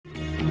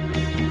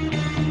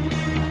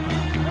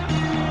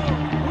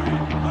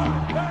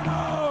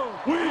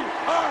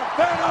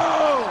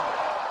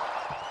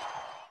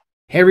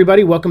Hey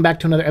everybody, welcome back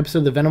to another episode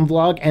of the Venom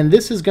Vlog, and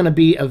this is going to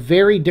be a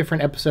very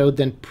different episode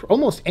than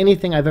almost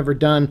anything I've ever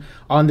done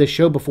on this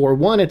show before.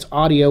 One, it's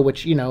audio,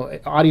 which,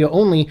 audio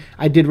only,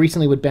 I did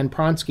recently with Ben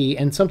Pronsky,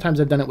 and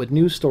sometimes I've done it with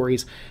news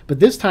stories, but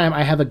this time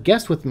I have a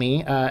guest with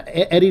me,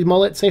 Eddie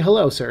Mullet. Say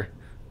hello, sir.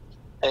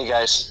 Hey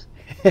guys.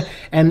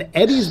 And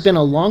Eddie's been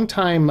a long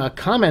time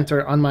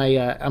commenter on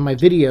my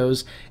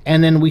videos,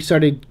 and then we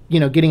started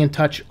getting in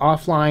touch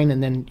offline,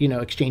 and then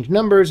exchanged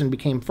numbers and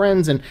became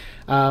friends. And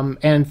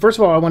first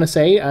of all, I want to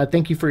say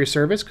thank you for your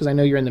service, because I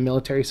know you're in the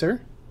military,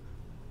 sir.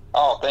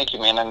 Oh, thank you,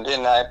 man, and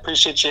I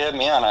appreciate you having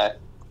me on.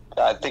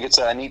 I think it's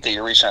neat that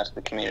you're reaching out to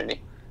the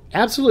community.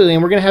 Absolutely,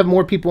 and we're going to have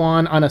more people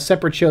on a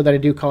separate show that I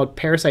do called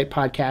Parasite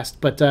Podcast.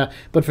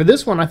 But for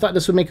this one, I thought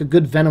this would make a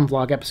good Venom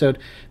Vlog episode,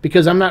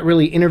 because I'm not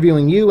really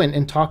interviewing you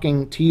and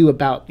talking to you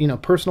about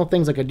personal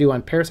things like I do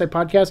on Parasite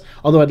Podcast.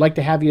 Although I'd like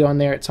to have you on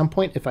there at some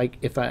point if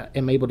I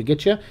am able to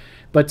get you.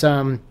 But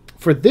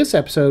for this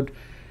episode,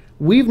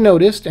 we've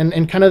noticed,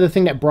 and kind of the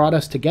thing that brought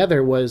us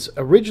together was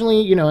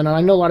originally, and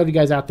I know a lot of you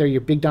guys out there,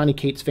 you're big Donny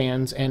Cates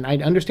fans, and I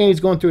understand he's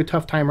going through a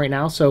tough time right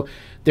now, so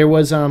there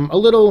was a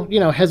little,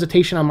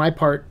 hesitation on my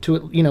part to,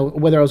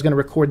 whether I was going to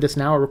record this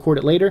now or record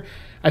it later.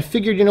 I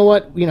figured,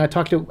 I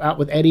talked out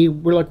with Eddie,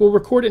 we're like, we'll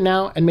record it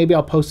now, and maybe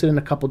I'll post it in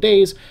a couple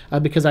days,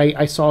 because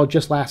I saw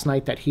just last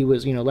night that he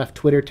was, left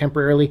Twitter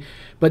temporarily.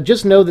 But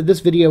just know that this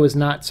video is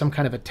not some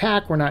kind of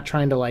attack. We're not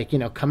trying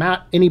to, come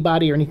at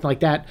anybody or anything like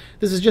that.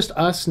 This is just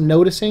us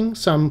noticing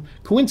some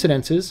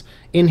coincidences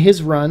in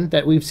his run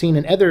that we've seen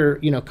in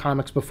other,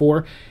 comics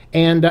before.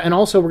 And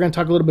also we're going to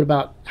talk a little bit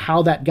about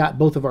how that got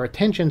both of our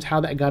attentions,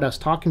 how that got us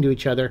talking to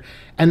each other.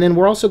 And then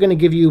we're also going to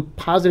give you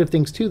positive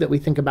things too that we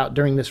think about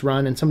during this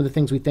run, and some of the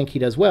things we think he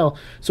does well.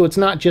 So it's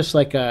not just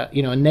like a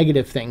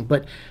negative thing.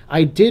 But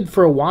I did,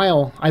 for a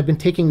while, I've been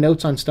taking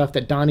notes on stuff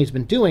that Donnie's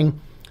been doing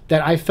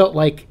that I felt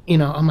like,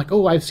 I'm like,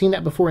 oh, I've seen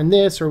that before in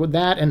this or with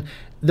that. And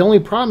the only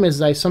problem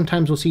is I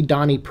sometimes will see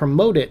Donnie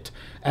promote it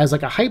as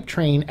like a hype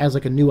train, as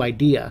like a new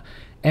idea.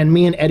 And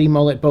me and Eddie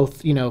Mullet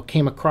both,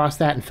 came across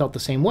that and felt the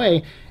same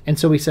way. And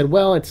so we said,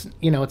 well,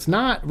 it's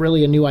not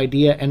really a new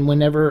idea. And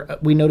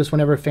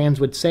whenever fans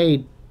would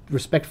say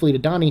respectfully to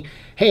Donnie,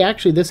 hey,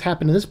 actually this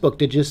happened in this book,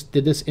 did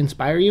this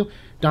inspire you?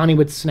 Donnie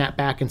would snap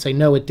back and say,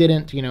 no, it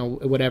didn't,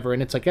 whatever.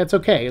 And it's like, that's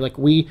okay. Like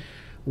we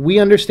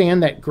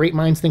understand that great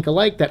minds think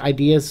alike, that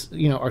ideas,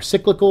 are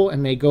cyclical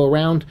and they go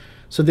around.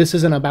 So this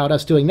isn't about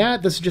us doing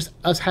that. This is just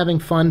us having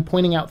fun,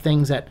 pointing out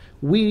things that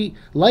we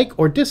like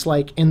or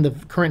dislike in the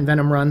current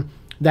Venom run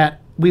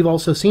that we've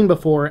also seen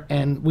before,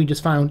 and we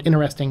just found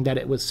interesting that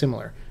it was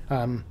similar.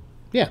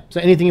 Yeah, so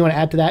anything you want to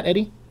add to that,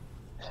 Eddie?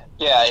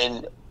 Yeah,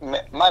 and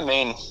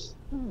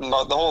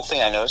the whole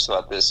thing I noticed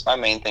about this, my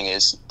main thing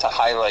is to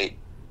highlight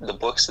the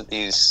books that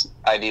these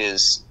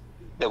ideas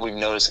that we've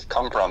noticed have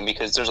come from,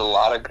 because there's a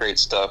lot of great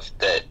stuff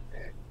that,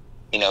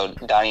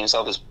 Donnie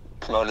himself has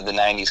promoted the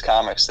 90s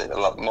comics that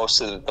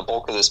most of the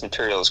bulk of this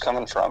material is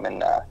coming from,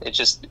 and it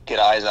just get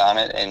eyes on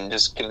it and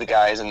just give the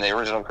guys and the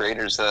original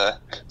creators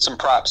some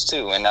props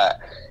too. And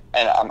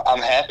I'm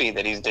happy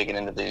that he's digging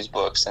into these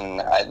books, and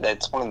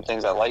that's one of the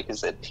things I like,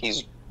 is that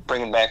he's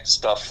bringing back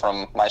stuff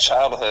from my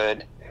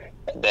childhood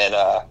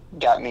that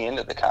got me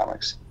into the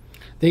comics.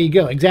 There you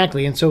go,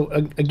 exactly. And so,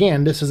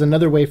 again, this is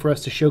another way for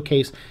us to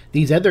showcase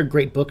these other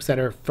great books that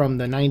are from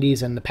the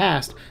 90s and the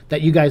past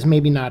that you guys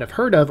maybe not have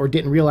heard of or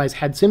didn't realize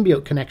had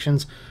symbiote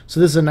connections.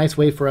 So this is a nice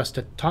way for us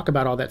to talk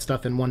about all that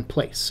stuff in one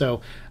place. So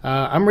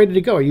I'm ready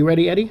to go. Are you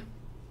ready, Eddie?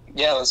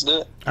 Yeah, let's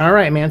do it. All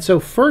right, man. So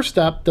first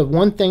up, the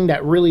one thing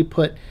that really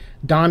put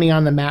Donnie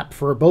on the map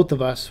for both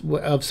of us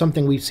of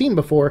something we've seen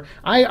before.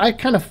 I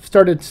kind of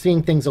started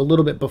seeing things a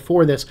little bit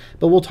before this,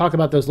 but we'll talk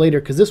about those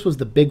later, because this was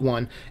the big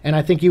one, and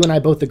I think you and I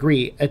both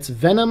agree. It's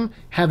Venom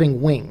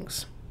having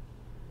wings.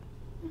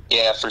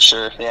 Yeah, for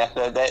sure. Yeah,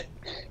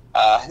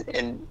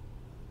 and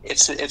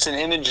it's an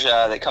image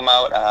that come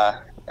out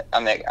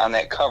on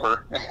that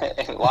cover,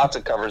 and lots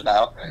of covers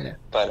now. Yeah.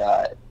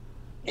 But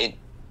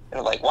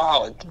they're like,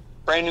 wow,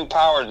 brand new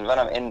powers,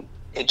 Venom, and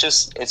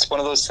it's one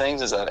of those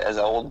things as an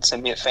old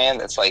symbiote fan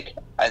that's like,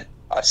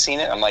 I've seen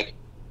it, I'm like,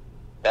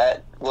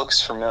 that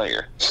looks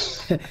familiar.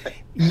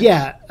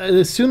 Yeah,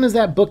 as soon as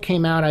that book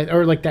came out,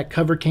 or like that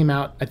cover came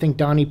out, I think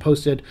Donnie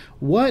posted,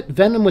 what,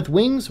 Venom with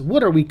wings?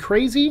 What, are we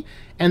crazy?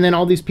 And then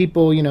all these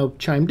people,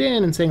 chimed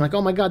in and saying like,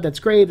 oh my god, that's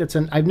great,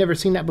 I've never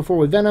seen that before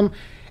with Venom.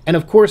 And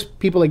of course,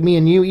 people like me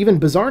and you, even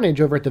Bizarnage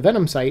over at the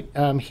Venom site,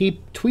 he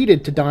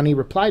tweeted to Donnie,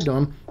 replied to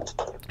him,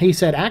 he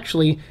said,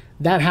 actually,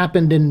 that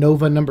happened in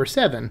Nova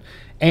 #7.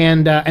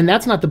 And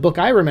that's not the book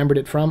I remembered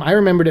it from. I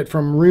remembered it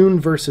from Rune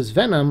versus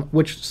Venom,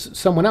 which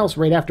someone else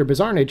right after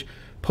Bizarnage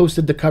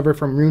posted the cover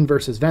from Rune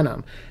versus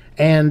Venom.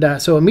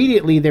 And so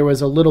immediately there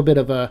was a little bit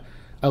of a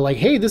like,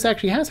 hey, this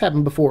actually has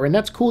happened before, and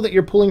that's cool that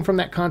you're pulling from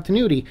that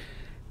continuity.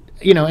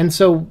 And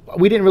so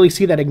we didn't really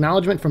see that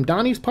acknowledgement from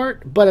Donnie's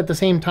part, but at the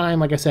same time,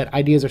 like I said,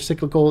 ideas are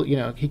cyclical.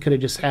 He could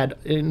have just had,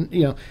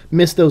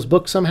 missed those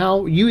books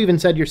somehow. You even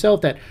said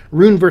yourself that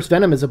Rune vs.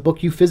 Venom is a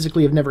book you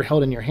physically have never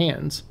held in your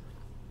hands.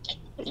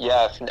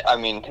 Yeah, I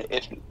mean,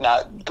 if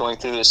not going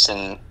through this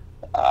in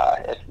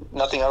if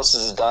nothing else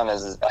is done,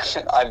 is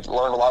I've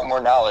learned a lot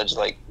more knowledge.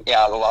 Like,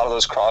 yeah, a lot of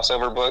those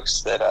crossover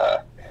books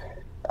that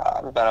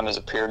Venom has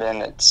appeared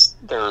in,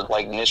 they're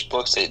like niche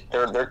books.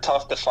 They're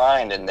tough to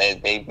find, and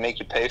they make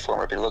you pay for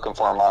them if you're looking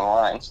for them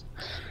online.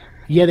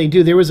 Yeah, they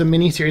do. There was a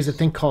miniseries, I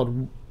think,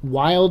 called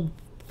Wild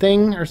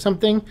Thing or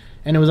something,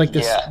 and it was like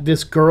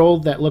this girl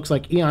that looks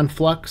like Aeon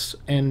Flux,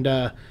 and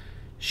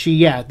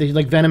they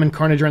like Venom and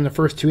Carnage are in the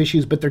first 2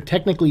 issues, but they're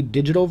technically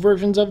digital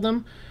versions of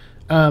them.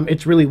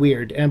 It's really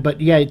weird, but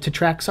yeah, to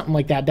track something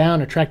like that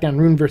down, or track down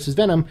Rune versus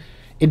Venom,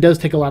 it does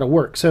take a lot of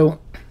work. So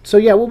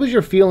yeah, what was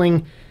your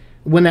feeling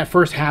when that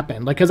first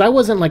happened? Like, because I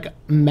wasn't like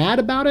mad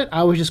about it.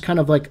 I was just kind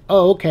of like,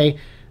 oh, okay,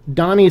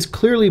 Donny is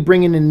clearly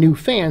bringing in new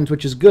fans,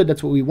 which is good.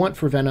 That's what we want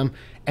for Venom.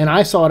 And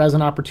I saw it as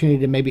an opportunity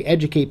to maybe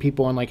educate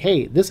people on like,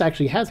 hey, this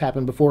actually has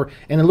happened before.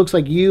 And it looks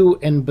like you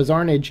and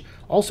Bizarnage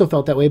also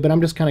felt that way, but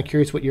I'm just kind of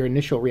curious what your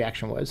initial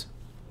reaction was.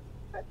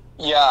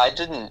 Yeah, I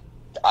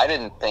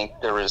didn't think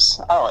there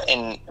was,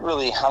 and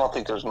really, I don't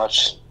think there was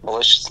much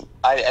malicious.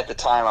 At the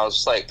time, I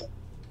was like,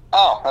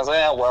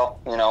 yeah,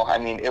 well, I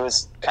mean, it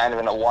was kind of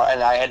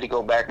and I had to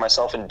go back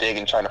myself and dig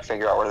and try to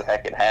figure out where the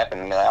heck it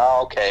happened. And be like,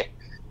 oh, okay,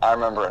 I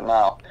remember it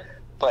now.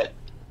 But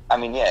I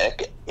mean, yeah,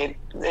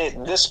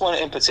 this one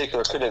in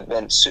particular could have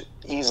been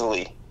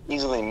easily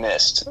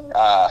missed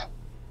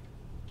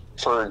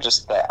for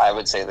just I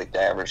would say like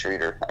the average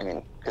reader. I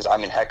mean, because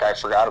heck, I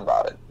forgot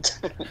about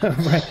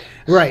it.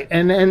 Right,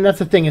 and that's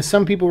the thing, is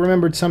some people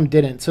remembered, some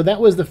didn't. So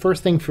that was the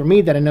first thing for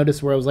me that I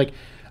noticed, where I was like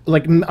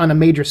on a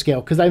major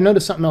scale, because I've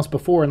noticed something else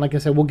before, and like I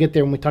said, we'll get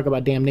there when we talk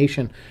about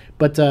Damnation.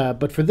 But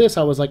for this,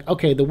 I was like,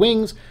 okay, the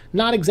wings,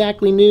 not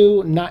exactly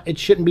new, it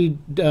shouldn't be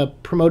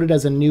promoted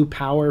as a new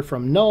power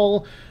from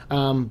Null,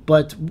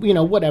 but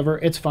whatever,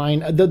 it's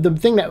fine. The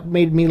thing that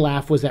made me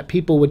laugh was that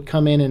people would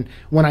come in, and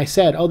when I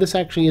said, oh, this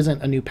actually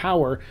isn't a new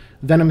power,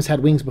 Venom's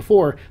had wings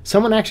before,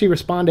 someone actually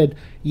responded,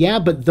 yeah,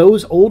 but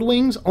those old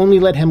wings only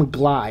let him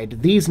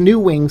glide. These new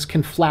wings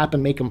can flap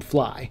and make him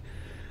fly.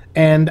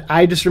 And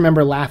I just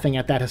remember laughing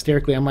at that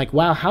hysterically. I'm like,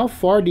 wow, how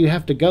far do you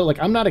have to go? Like,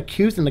 I'm not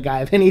accusing the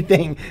guy of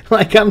anything.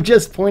 Like, I'm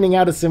just pointing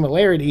out a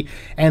similarity.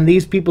 And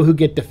these people who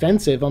get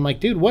defensive, I'm like,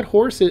 dude, what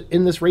horse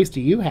in this race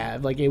do you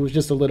have? Like, it was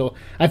just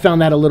I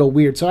found that a little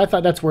weird. So I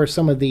thought that's where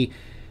some of the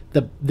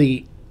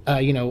not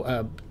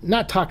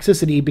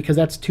toxicity, because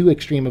that's too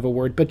extreme of a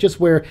word, but just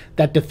where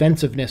that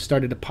defensiveness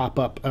started to pop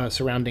up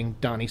surrounding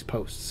Donny's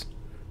posts.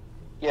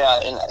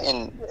 Yeah,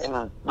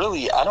 and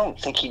really, I don't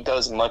think he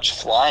does much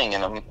flying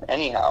in him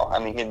anyhow. I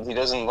mean, he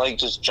doesn't like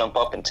just jump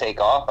up and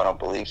take off. I don't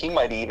believe he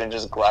might even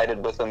just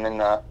glided with him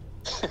in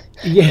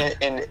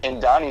in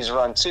Donny's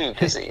run too.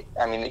 Because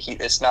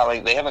it's not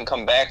like they haven't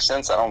come back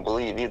since. I don't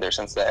believe either,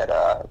 since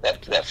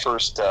that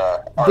first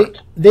arc.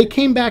 They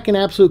came back in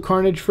Absolute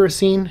Carnage for a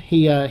scene.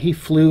 He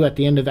flew at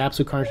the end of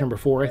Absolute Carnage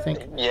 #4, I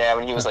think. Yeah,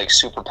 when he was like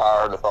super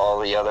powered with all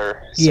the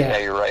other. So yeah,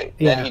 you're right.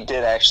 Yeah, then he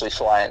did actually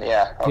fly it.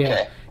 Yeah, okay.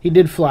 Yeah. He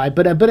did fly,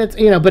 but it's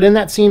but in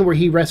that scene where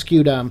he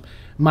rescued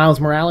Miles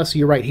Morales,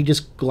 you're right. He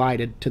just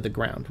glided to the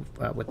ground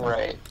with them.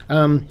 Right.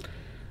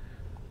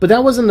 But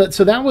that wasn't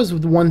so that was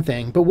one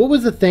thing. But what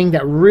was the thing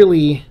that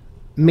really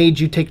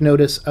made you take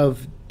notice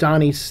of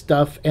Donny's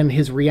stuff and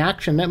his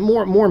reaction? That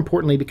more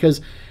importantly,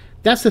 because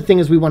that's the thing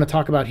is we want to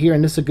talk about here,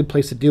 and this is a good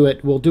place to do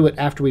it. We'll do it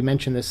after we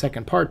mention this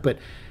second part, but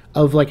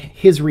of like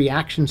his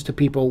reactions to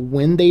people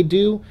when they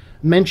do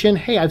mention,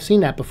 hey, I've seen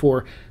that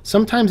before.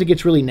 Sometimes it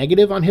gets really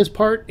negative on his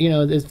part.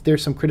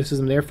 There's some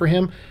criticism there for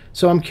him.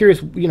 So I'm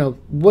curious,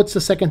 what's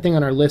the second thing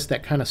on our list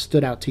that kind of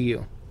stood out to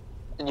you?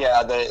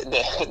 Yeah,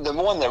 the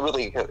one that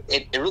really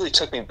it really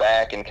took me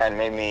back and kind of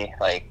made me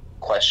like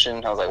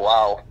question. I was like,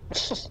 wow,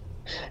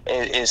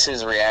 is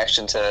his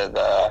reaction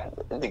to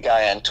the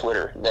guy on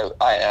Twitter.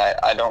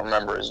 I don't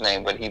remember his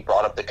name, but he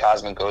brought up the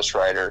Cosmic Ghost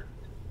Rider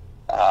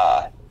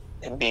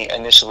being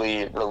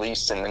initially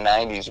released in the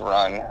 90s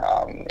run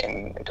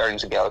in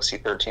Guardians of the Galaxy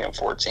 13 and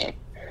 14,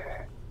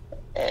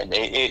 and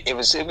it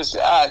was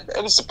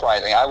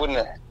surprising. I wouldn't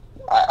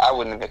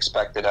have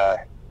expected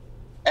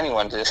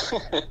anyone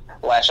to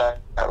lash out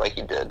like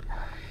he did.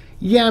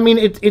 Yeah, I mean,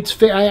 it's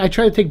fair. I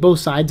try to take both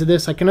sides of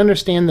this. I can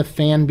understand the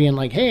fan being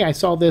like, hey, I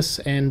saw this,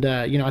 and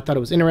I thought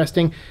it was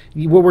interesting.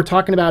 What we're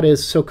talking about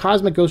is, so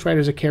Cosmic Ghost Rider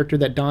is a character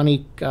that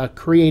Donny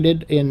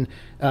created in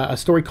a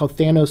story called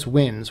Thanos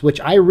Wins,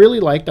 which I really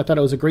liked. I thought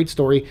it was a great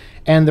story,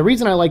 and the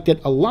reason I liked it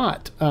a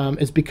lot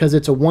is because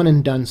it's a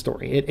one-and-done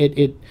story.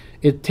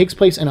 It takes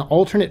place in an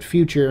alternate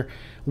future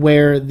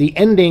where the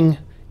ending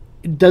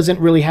doesn't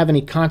really have any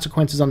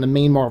consequences on the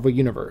main Marvel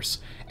universe.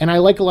 And I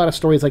like a lot of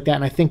stories like that,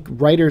 and I think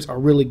writers are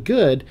really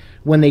good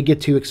when they get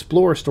to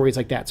explore stories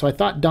like that. So I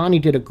thought Donny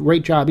did a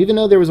great job, even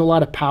though there was a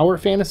lot of power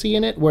fantasy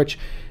in it, which,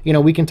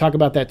 we can talk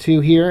about that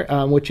too here,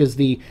 which is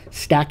the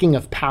stacking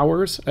of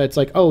powers. It's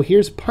like, oh,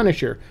 here's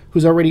Punisher,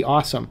 who's already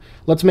awesome.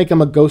 Let's make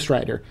him a Ghost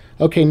Rider.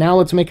 okay, now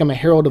let's make him a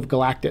herald of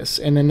Galactus,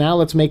 and then now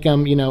let's make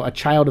him, a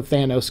child of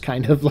Thanos,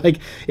 kind of. Like,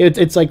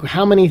 it's like,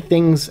 how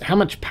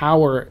much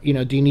power,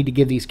 do you need to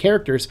give these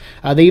characters?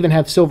 They even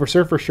have Silver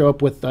Surfer show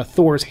up with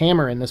Thor's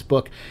hammer in this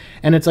book,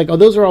 and it's like, oh,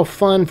 those are all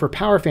fun for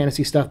power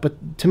fantasy stuff,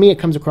 but to me it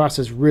comes across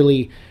as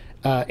really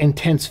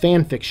intense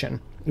fan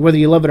fiction. Whether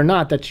you love it or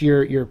not, that's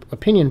your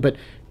opinion, but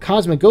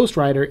Cosmic Ghost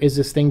Rider is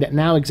this thing that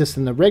now exists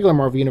in the regular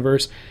Marvel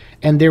Universe,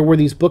 and there were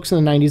these books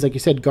in the 90s, like you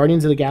said,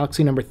 Guardians of the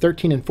Galaxy number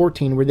 13 and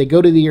 14, where they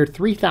go to the year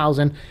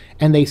 3000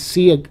 and they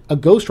see a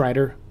Ghost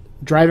Rider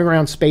driving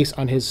around space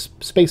on his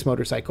space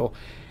motorcycle.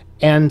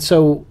 And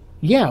so,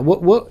 yeah,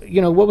 what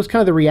was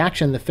kind of the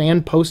reaction? The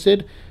fan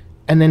posted,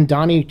 and then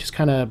Donny just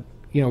kind of,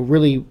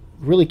 really,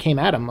 really came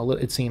at him a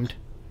little, it seemed.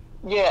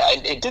 Yeah,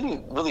 it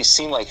didn't really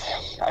seem like.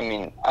 I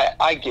mean,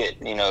 I get,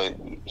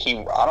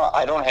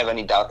 I don't have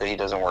any doubt that he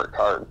doesn't work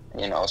hard,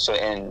 So,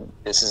 and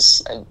this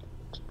is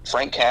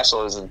Frank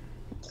Castle is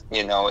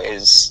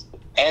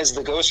as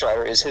the Ghost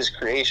Rider is his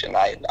creation.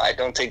 I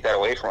don't take that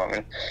away from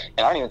him, and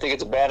I don't even think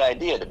it's a bad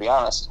idea, to be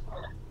honest.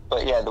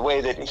 But yeah, the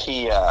way that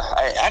he,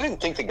 I didn't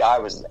think the guy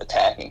was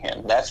attacking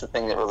him. That's the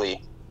thing that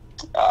really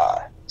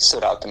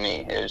stood out to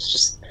me. It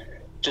was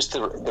just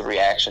the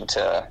reaction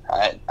to,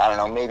 I don't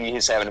know, maybe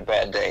he's having a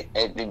bad day.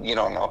 You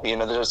don't know.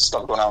 There's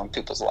stuff going on in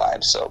people's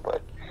lives. So,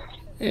 but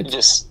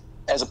just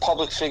as a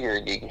public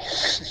figure,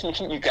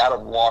 you got to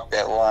walk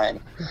that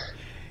line.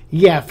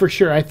 Yeah, for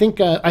sure. I think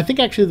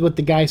actually what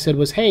the guy said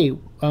was, hey,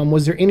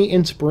 was there any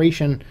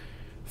inspiration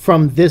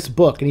from this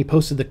book? And he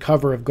posted the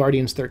cover of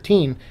Guardians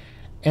 13.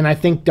 And I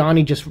think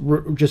Donny just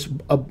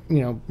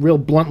real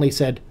bluntly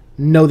said,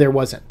 no, there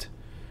wasn't.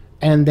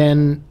 And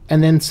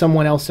then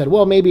someone else said,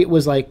 well, maybe it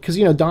was like, because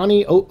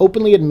Donny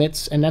openly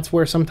admits, and that's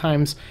where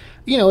sometimes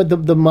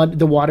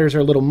the waters are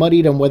a little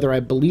muddied on whether I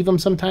believe him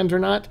sometimes or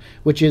not.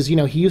 Which is, he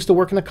used to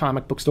work in a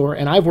comic book store,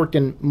 and I've worked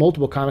in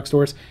multiple comic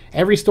stores.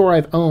 Every store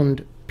I've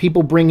owned,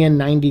 people bring in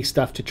 90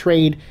 stuff to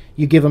trade.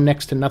 You give them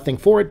next to nothing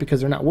for it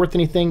because they're not worth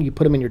anything. You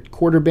put them in your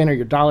quarter bin or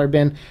your dollar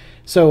bin.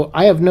 So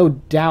I have no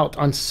doubt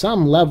on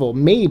some level,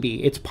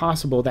 maybe it's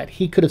possible that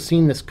he could have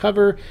seen this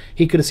cover.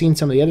 He could have seen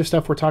some of the other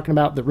stuff we're talking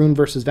about, the Rune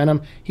versus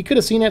Venom. He could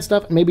have seen that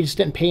stuff and maybe just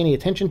didn't pay any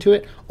attention to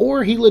it,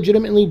 or he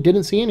legitimately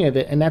didn't see any of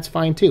it, and that's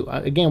fine too.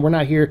 Again, we're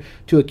not here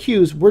to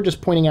accuse. We're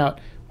just pointing out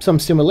some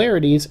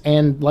similarities,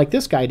 and like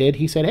this guy did,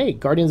 he said, hey,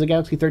 Guardians of the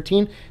Galaxy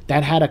 13,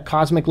 that had a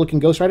cosmic looking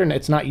Ghost Rider, and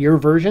it's not your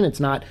version,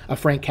 it's not a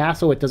Frank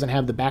Castle, it doesn't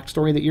have the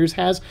backstory that yours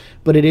has,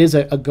 but it is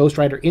a Ghost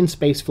Rider in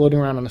space floating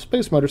around on a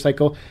space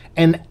motorcycle.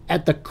 And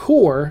at the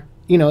core,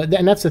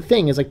 and that's the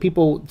thing, is like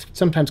people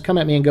sometimes come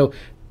at me and go,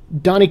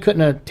 Donny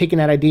couldn't have taken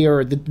that idea,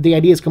 or the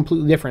idea is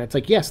completely different. It's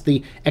like, yes,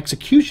 the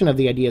execution of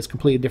the idea is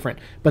completely different,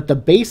 but the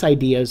base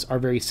ideas are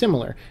very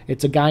similar.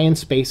 It's a guy in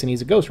space and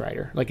he's a Ghost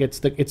Rider. Like, it's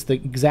the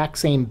exact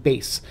same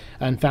base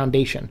and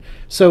foundation.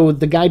 So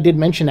the guy did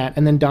mention that,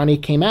 and then Donny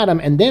came at him,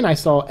 and then I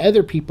saw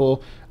other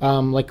people,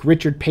 like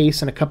Richard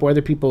Pace and a couple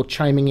other people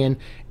chiming in,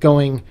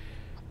 going,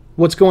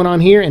 what's going on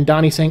here? And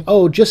Donny saying,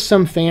 oh, just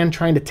some fan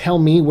trying to tell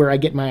me where I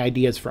get my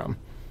ideas from.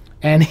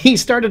 And he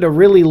started to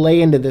really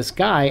lay into this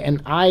guy,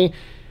 and I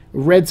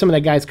read some of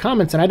that guy's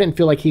comments, and I didn't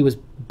feel like he was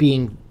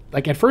being,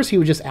 like, at first he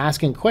was just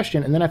asking a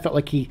question, and then I felt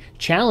like he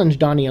challenged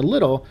Donny a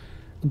little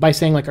by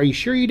saying, like, are you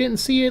sure you didn't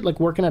see it, like,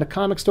 working at a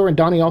comic store? And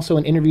Donny also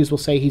in interviews will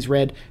say he's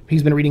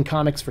been reading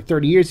comics for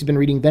 30 years, he's been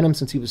reading Venom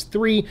since he was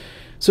 3,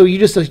 so you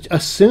just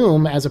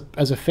assume as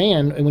a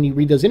fan, and when you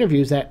read those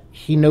interviews, that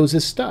he knows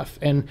his stuff.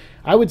 And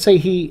I would say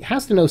he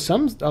has to know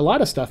a lot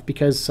of stuff,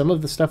 because some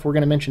of the stuff we're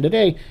going to mention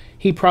today,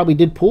 he probably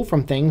did pull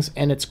from things,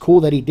 and it's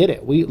cool that he did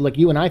it. Like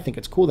you and I think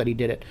it's cool that he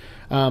did it,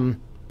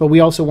 but we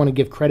also want to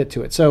give credit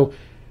to it. So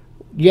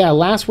yeah,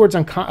 last words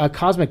on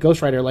Cosmic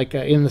Ghost Rider, like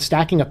in the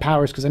stacking of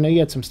powers, because I know you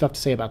had some stuff to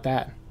say about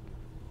that.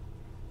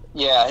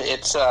 Yeah,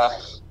 it's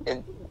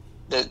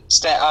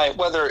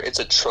whether it's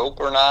a trope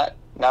or not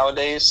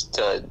nowadays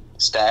to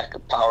stack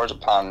powers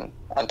on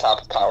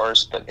top of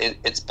powers, but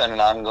it's been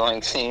an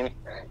ongoing theme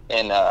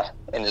in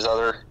his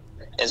other,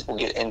 as we'll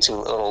get into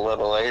a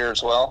little later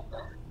as well.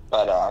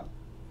 But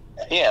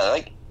yeah,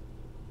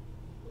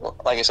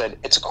 like I said,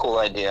 it's a cool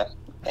idea.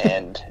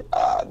 And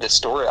this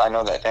story, I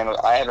know that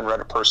Thanos, I haven't read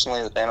it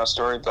personally, the Thanos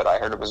story, but I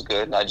heard it was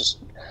good, and I just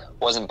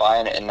wasn't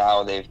buying it, and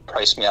now they've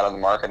priced me out of the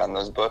market on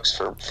those books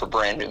for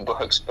brand new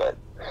books. But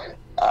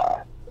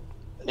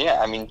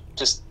yeah, I mean,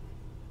 just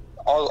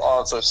all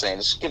I'm saying,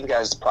 just give the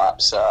guys the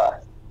props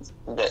that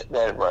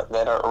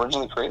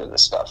originally created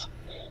this stuff.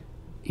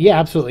 Yeah,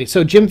 absolutely.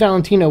 So Jim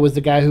Valentino was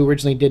the guy who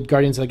originally did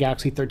Guardians of the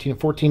Galaxy 13 and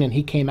 14, and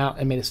he came out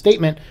and made a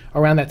statement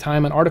around that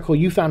time, an article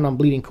you found on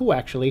Bleeding Cool,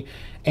 actually,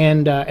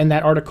 and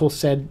that article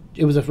said,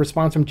 it was a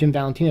response from Jim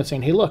Valentino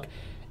saying, hey, look,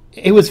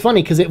 it was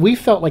funny because we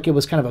felt like it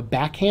was kind of a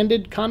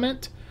backhanded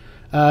comment,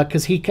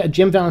 because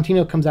Jim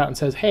Valentino comes out and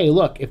says, hey,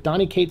 look, if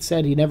Donny Cates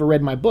said he never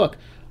read my book,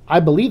 I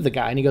believe the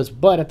guy. And he goes,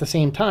 but at the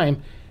same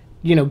time,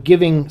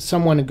 giving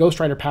someone a Ghost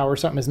Rider power or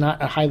something is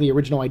not a highly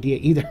original idea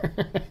either.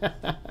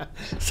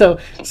 So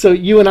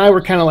you and I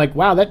were kind of like,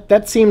 wow,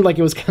 that seemed like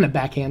it was kind of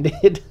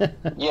backhanded.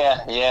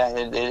 yeah,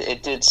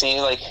 it did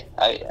seem like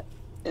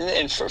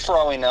And for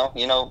all we know,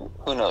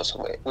 who knows?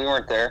 We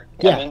weren't there.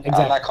 Yeah, I mean,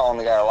 exactly. I'm not calling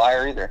the guy a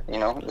liar either.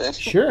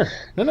 Sure.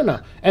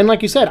 No. And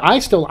like you said, I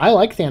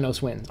like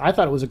Thanos wins. I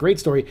thought it was a great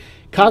story.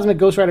 Cosmic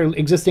Ghost Rider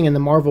existing in the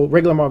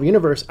regular Marvel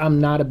universe, I'm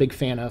not a big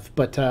fan of.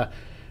 But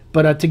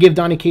to give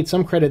Donny Cates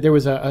some credit, there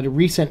was a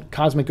recent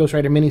Cosmic Ghost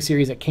Rider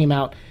miniseries that came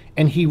out,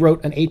 and he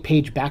wrote an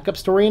 8-page backup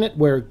story in it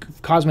where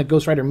Cosmic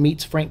Ghost Rider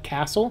meets Frank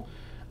Castle,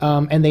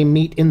 and they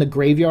meet in the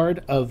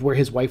graveyard of where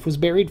his wife was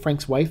buried.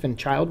 Frank's wife and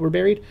child were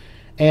buried.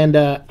 And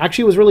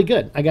actually, it was really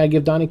good. I gotta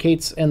give Donny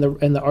Cates and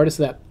the artist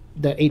of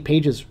that 8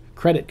 pages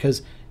credit,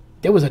 because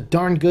there was a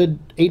darn good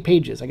 8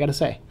 pages. I gotta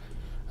say.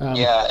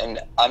 Yeah, and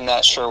I'm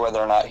not sure whether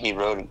or not he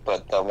wrote it,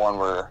 but the one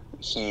where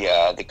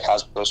the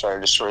Cosmic Ghost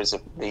Rider destroys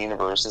the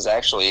universe is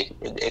actually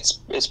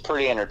it's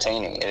pretty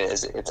entertaining.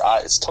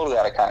 It's totally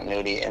out of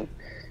continuity, and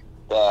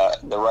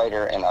the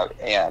writer and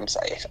I'm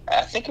sorry,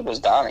 I think it was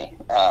Donny.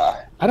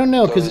 I don't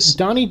know, because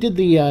Donny did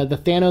the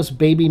Thanos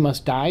baby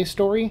must die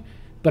story.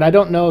 But I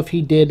don't know if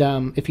he did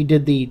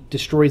the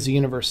destroys the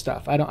universe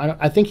stuff.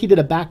 I think he did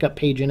a backup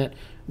page in it,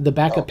 the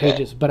backup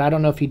pages. But I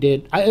don't know if he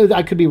did.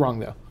 I could be wrong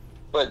though.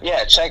 But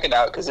yeah, check it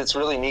out because it's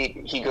really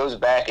neat. He goes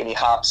back and he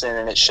hops in,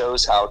 and it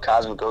shows how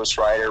Cosmic Ghost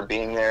Rider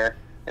being there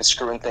and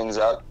screwing things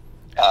up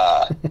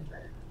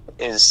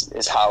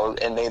is how,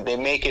 and they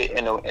make it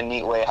in a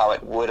neat way how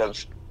it would have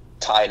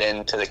tied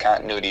into the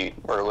continuity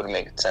where it would have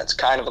made sense.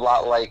 Kind of a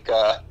lot like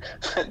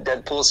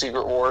Deadpool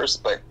Secret Wars,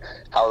 but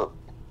how.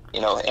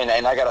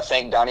 And I got to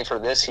thank Donny for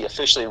this. He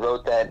officially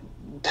wrote that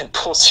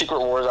Deadpool Secret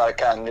Wars out of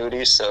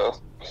continuity.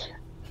 So.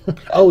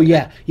 Oh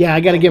yeah,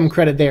 I got to give him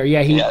credit there.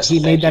 Yeah, he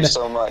made that. Thank you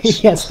so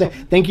much. Yes,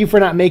 thank you for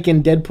not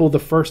making Deadpool the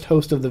first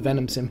host of the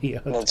Venom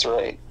symbiote. That's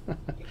right.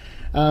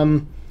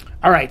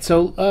 All right.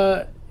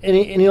 So,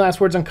 any last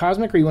words on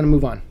Cosmic, or you want to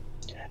move on?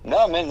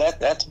 No, man.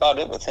 That's about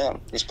it with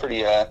him. He's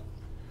pretty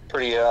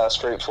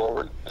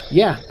straightforward.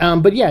 Yeah,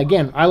 but yeah,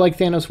 again, I like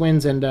Thanos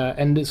wins, and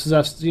this is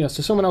us. So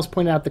someone else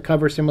pointed out the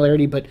cover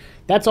similarity, but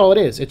that's all it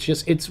is. It's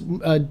just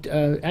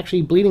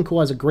actually Bleeding Cool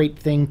has a great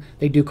thing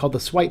they do called the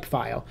swipe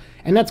file,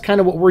 and that's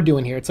kind of what we're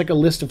doing here. It's like a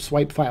list of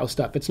swipe file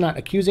stuff. It's not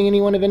accusing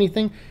anyone of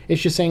anything.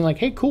 It's just saying like,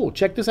 hey, cool,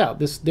 check this out.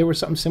 There was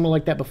something similar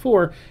like that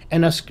before,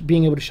 and us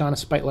being able to shine a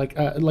spotlight,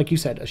 like you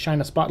said,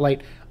 shine a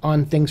spotlight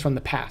on things from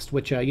the past,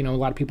 which a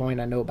lot of people might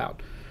not know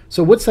about.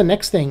 So what's the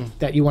next thing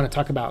that you want to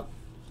talk about?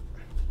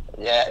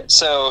 Yeah,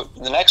 so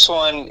the next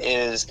one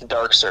is the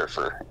Dark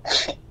Surfer.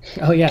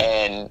 Oh yeah.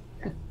 And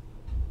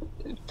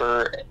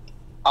for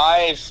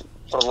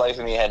the life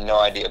of me had no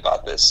idea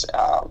about this.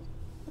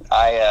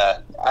 I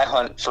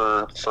hunt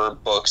for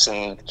books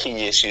and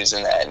key issues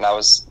and that, and I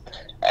was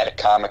at a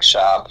comic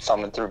shop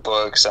thumbing through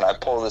books, and I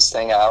pull this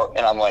thing out,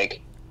 and I'm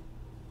like,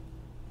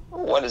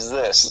 what is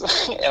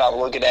this? And I'm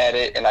looking at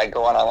it, and I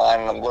go online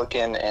and I'm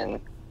looking, and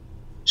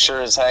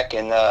sure as heck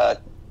in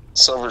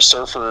Silver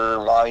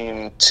Surfer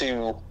Volume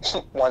 2,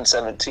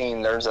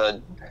 117, there's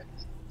a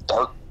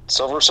dark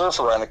Silver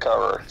Surfer on the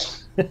cover.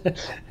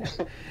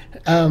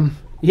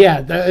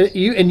 Yeah,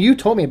 you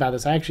told me about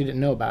this. I actually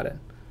didn't know about it.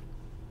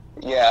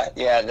 Yeah,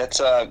 that's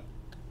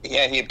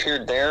he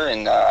appeared there,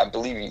 and I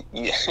believe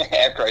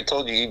after I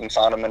told you even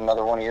found him in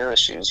another one of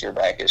your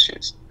back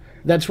issues.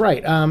 That's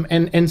right.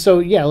 And so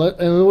yeah,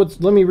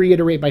 let me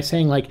reiterate by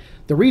saying like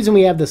the reason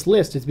we have this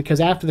list is because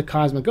after the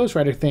Cosmic Ghost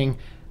Rider thing,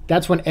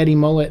 that's when Eddie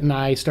Mullet and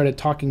I started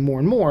talking more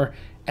and more,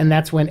 and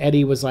that's when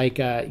Eddie was like,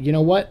 you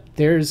know what,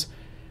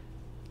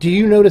 do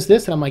you notice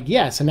this? And I'm like,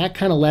 yes, and that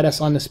kind of led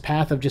us on this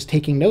path of just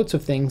taking notes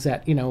of things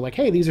that, like,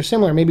 hey, these are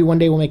similar, maybe one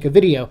day we'll make a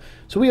video.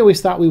 So we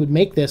always thought we would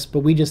make this, but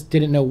we just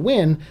didn't know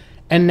when,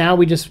 and now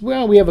we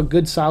have a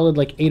good solid,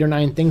 like, 8 or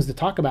 9 things to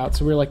talk about,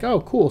 so we were like, oh,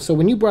 cool. So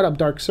when you brought up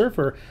Dark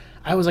Surfer,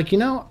 I was like,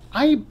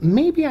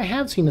 maybe I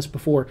have seen this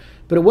before,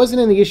 but it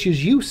wasn't in the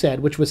issues you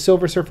said, which was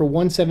Silver Surfer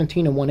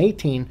 117 and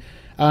 118.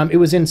 It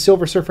was in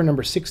Silver Surfer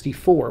number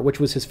 64, which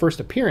was his first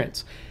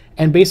appearance.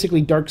 And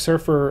basically Dark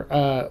Surfer,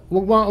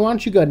 why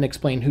don't you go ahead and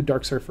explain who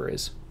Dark Surfer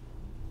is?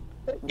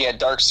 Yeah,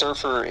 Dark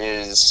Surfer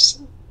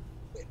is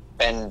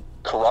been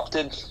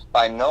corrupted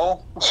by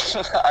Null,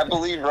 I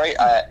believe, right?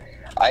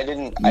 I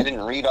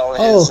didn't read all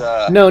his.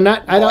 No,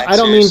 not I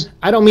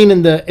don't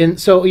mean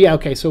so yeah,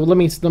 okay, so let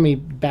me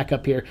back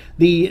up here.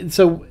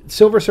 So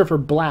Silver Surfer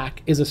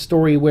Black is a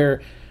story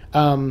where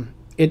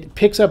it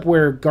picks up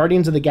where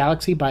Guardians of the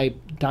Galaxy by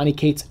Donny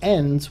Cates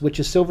ends, which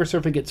is Silver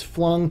Surfer gets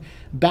flung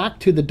back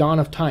to the dawn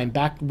of time,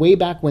 way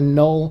back when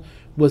Null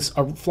was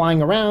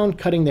flying around,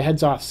 cutting the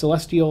heads off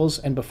Celestials,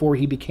 and before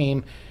he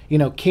became,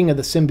 king of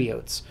the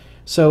symbiotes.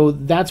 So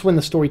that's when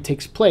the story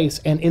takes place,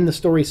 and in the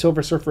story,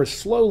 Silver Surfer is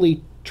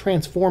slowly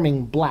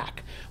transforming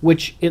black,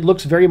 which it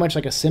looks very much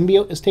like a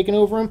symbiote is taking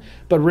over him,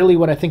 but really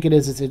what I think it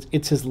is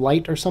it's his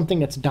light or something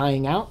that's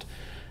dying out.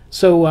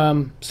 So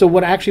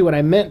what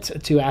I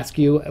meant to ask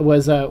you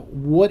was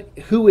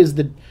who is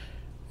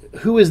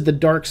the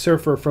Dark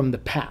Surfer from the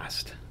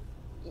past?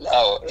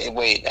 Oh,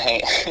 wait,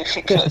 hang.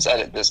 Let's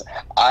edit this.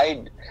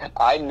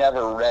 I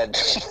never read.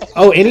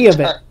 Oh, any of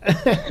it?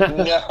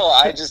 No,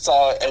 I just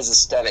saw it as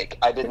aesthetic.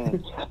 I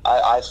didn't.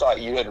 I thought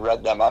you had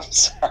read them. I'm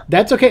sorry.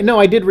 That's okay. No,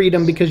 I did read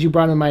them because you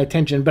brought them to my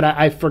attention, but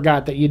I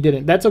forgot that you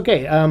didn't. That's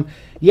okay.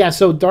 Yeah.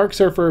 So Dark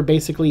Surfer,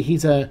 basically,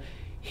 he's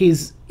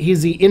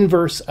the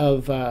inverse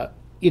of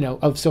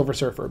of Silver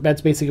Surfer. That's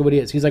basically what he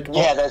is. He's like,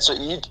 yeah, that's what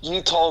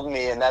you told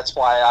me, and that's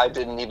why I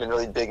didn't even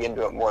really dig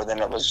into it more than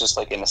it was just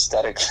like an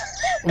aesthetic.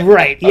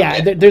 Right. Yeah.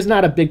 Okay. There's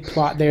not a big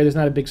plot there. There's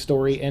not a big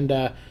story, and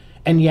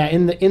yeah,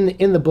 in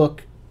the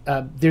book,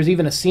 there's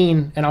even a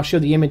scene, and I'll show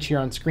the image here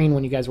on screen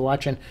when you guys are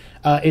watching.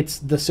 It's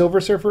the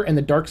Silver Surfer and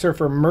the Dark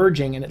Surfer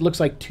merging, and it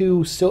looks like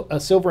a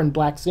silver and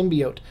black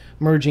symbiote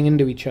merging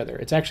into each other.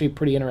 It's actually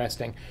pretty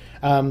interesting.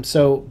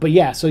 So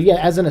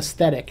as an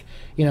aesthetic,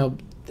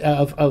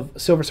 of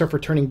Silver Surfer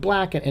turning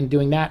black and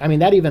doing that. I mean,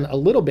 that even a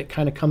little bit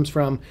kind of comes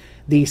from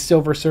the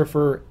Silver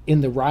Surfer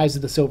in the Rise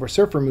of the Silver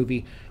Surfer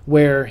movie,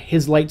 where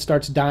his light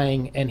starts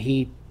dying and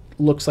he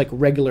looks like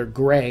regular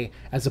gray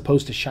as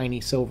opposed to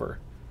shiny silver.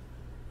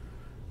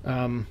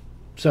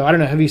 So I don't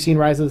know. Have you seen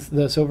Rise of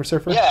the Silver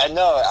Surfer? Yeah,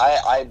 no,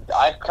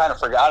 I kind of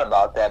forgot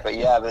about that, but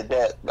yeah,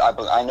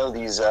 I know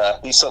these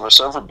Silver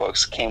Surfer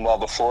books came well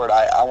before it.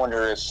 I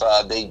wonder if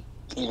they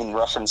even were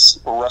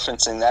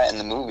referencing that in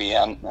the movie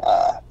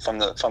from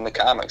the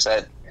comics.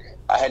 I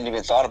hadn't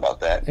even thought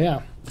about that.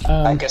 Yeah.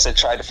 I guess I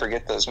tried to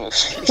forget those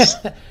movies.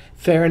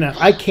 Fair enough.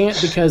 I can't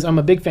because I'm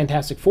a big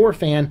Fantastic Four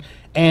fan,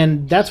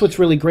 and that's what's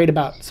really great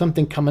about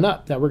something coming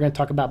up that we're going to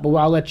talk about, but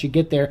I'll let you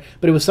get there.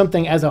 But it was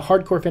something, as a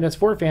hardcore Fantastic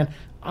Four fan,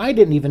 I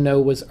didn't even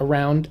know was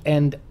around,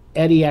 and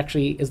Eddie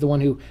actually is the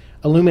one who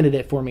illuminated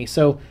it for me.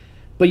 So,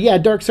 but yeah,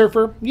 Dark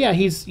Surfer, yeah,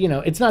 he's,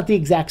 it's not the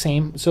exact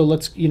same, so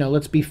let's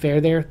be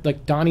fair there.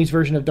 Like, Donny's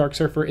version of Dark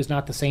Surfer is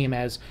not the same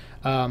as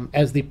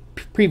the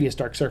previous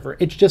Dark Surfer.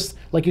 It's just,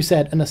 like you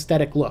said, an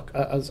aesthetic look.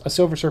 A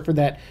Silver Surfer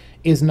that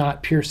is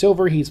not pure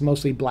silver, he's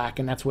mostly black,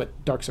 and that's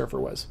what Dark Surfer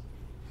was.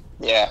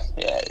 Yeah,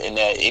 and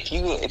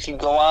if you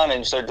go on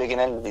and start digging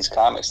into these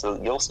comics,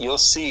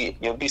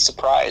 you'll be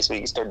surprised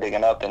when you start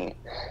digging up, and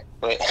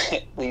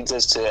it leads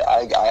us to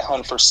I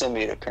hunt for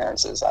symbiote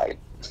appearances.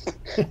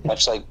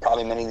 Much like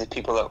probably many of the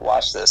people that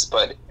watch this,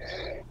 but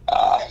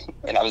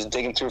and I was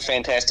digging through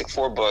Fantastic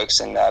Four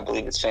books, and I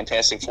believe it's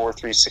Fantastic Four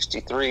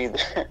 363.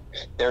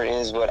 There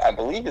is what I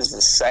believe is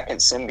the second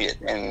symbiote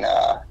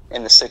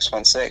in the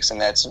 616, and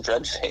that's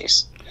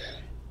Dreadface.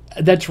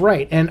 That's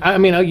right. And I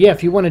mean, yeah,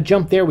 if you want to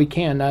jump there, we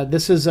can.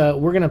 This is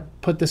we're going to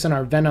put this in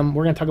our Venom.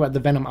 We're going to talk about the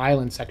Venom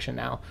Island section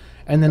now,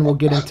 and then we'll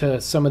get into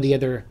some of the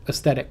other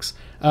aesthetics.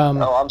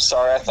 Oh, I'm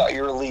sorry. I thought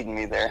you were leading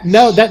me there.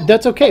 No,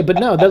 that's okay. But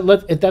no,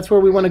 if that's where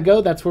we want to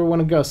go, that's where we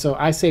want to go. So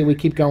I say we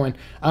keep going.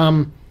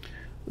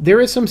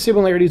 There is some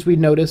similarities we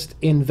noticed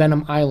in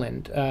Venom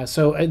Island.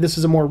 So this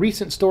is a more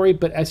recent story,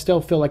 but I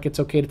still feel like it's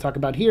okay to talk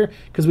about here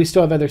because we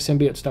still have other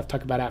symbiote stuff to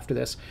talk about after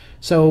this.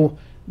 So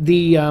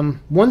the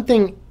one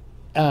thing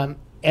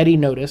Eddie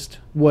noticed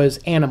was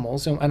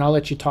animals, and I'll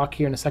let you talk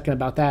here in a second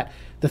about that.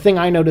 The thing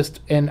I noticed,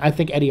 and I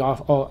think Eddie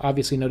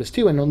obviously noticed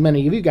too, and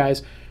many of you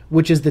guys,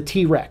 which is the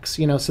T-Rex.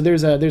 So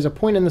there's a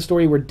point in the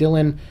story where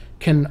Dylan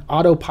can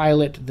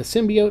autopilot the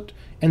symbiote,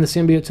 and the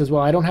symbiote says,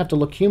 well, I don't have to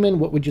look human.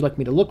 What would you like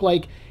me to look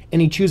like?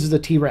 And he chooses the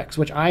T-Rex,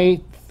 which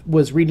I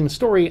was reading the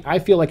story. I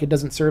feel like it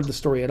doesn't serve the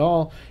story at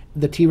all.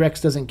 The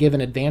T-Rex doesn't give an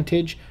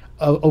advantage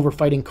over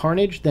fighting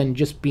Carnage than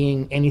just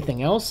being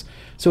anything else.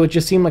 So it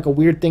just seemed like a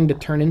weird thing to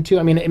turn into.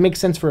 I mean, it makes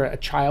sense for a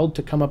child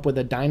to come up with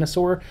a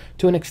dinosaur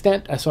to an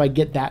extent, so I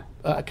get that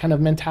kind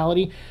of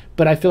mentality.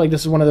 But I feel like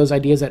this is one of those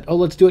ideas that,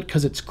 let's do it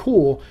because it's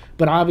cool,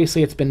 but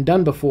obviously it's been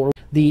done before.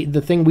 The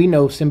thing we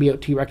know symbiote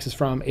T-Rexes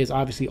from is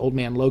obviously Old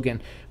Man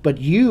Logan. But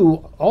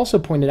you also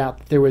pointed out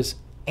that there was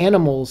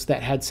animals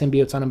that had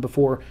symbiotes on them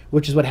before,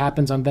 which is what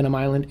happens on Venom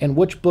Island. And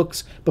which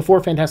books,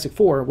 before Fantastic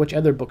Four, which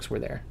other books were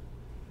there?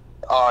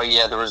 Oh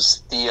yeah, there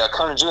was the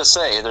Carnage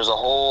USA. There's a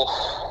whole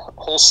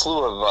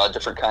slew of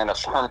different kind of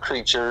farm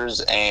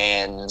creatures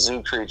and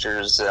zoo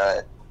creatures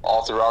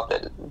all throughout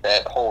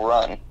that whole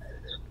run.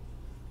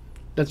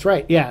 That's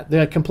right. Yeah,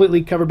 they're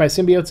completely covered by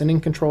symbiotes and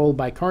in control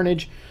by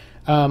Carnage.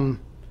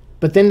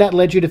 But then that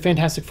led you to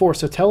Fantastic Four.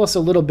 So tell us a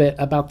little bit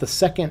about the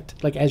second,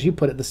 like as you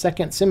put it, the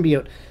second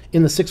symbiote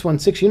in the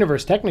 616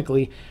 universe.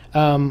 Technically,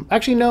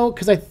 actually no,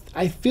 because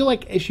I feel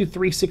like issue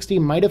 360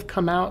 might have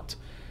come out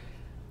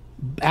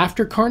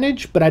after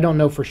Carnage, but I don't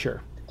know for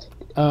sure.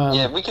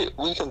 Yeah, we could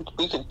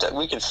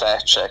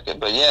fact check it,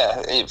 but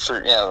let's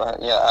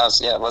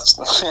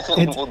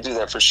we'll do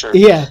that for sure.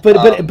 Yeah,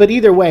 but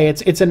either way,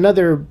 it's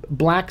another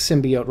black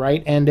symbiote,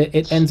 right? And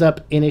it ends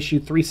up in issue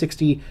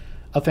 360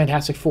 of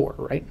Fantastic Four,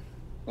 right?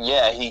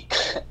 Yeah,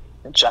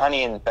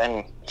 Johnny and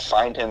Ben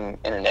find him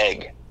in an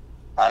egg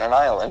on an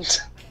island.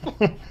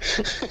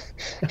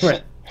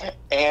 Right.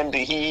 And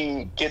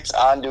he gets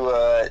onto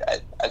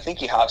I think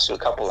he hops to a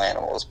couple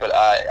animals, but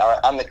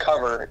on the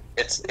cover,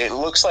 it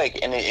looks like,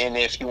 and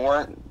if you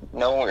weren't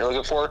knowing what you're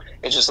looking for,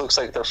 it just looks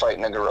like they're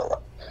fighting a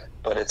gorilla,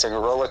 but it's a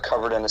gorilla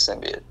covered in a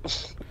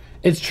symbiote.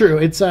 It's true.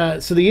 It's so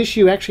the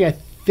issue, actually, I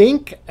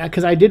think,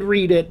 because I did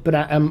read it, but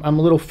I'm a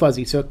little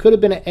fuzzy, so it could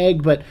have been an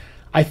egg, but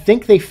I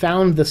think they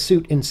found the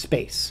suit in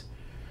space.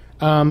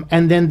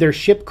 And then their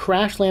ship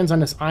crash lands on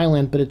this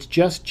island, but it's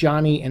just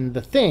Johnny and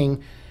the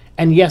Thing.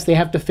 And yes, they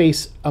have to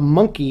face a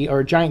monkey or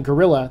a giant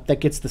gorilla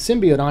that gets the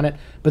symbiote on it,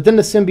 but then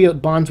the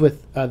symbiote bonds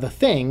with the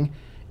Thing,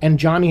 and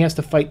Johnny has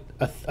to fight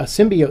a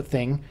symbiote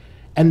Thing,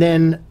 and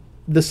then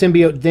the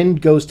symbiote then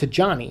goes to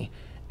Johnny,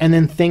 and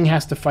then Thing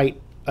has to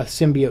fight a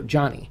symbiote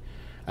Johnny.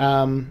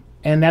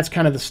 And that's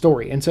kind of the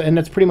story. And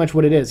that's pretty much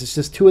what it is. It's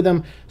just two of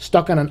them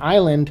stuck on an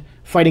island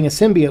fighting a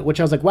symbiote, which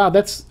I was like, wow,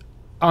 that's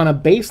on a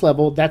base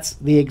level, that's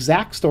the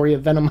exact story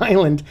of Venom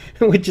Island,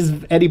 which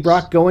is Eddie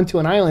Brock going to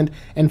an island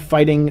and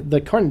fighting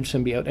the Carnage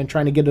symbiote and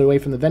trying to get it away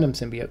from the Venom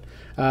symbiote.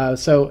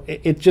 So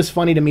it's just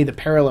funny to me, the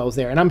parallels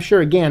there. And I'm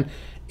sure, again,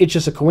 it's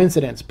just a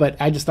coincidence, but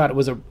I just thought it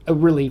was a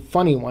really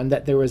funny one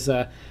that there was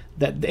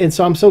and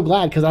so I'm so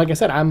glad, because like I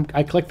said,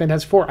 I collect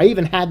Fantastic Four. I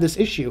even had this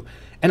issue,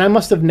 and I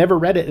must have never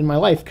read it in my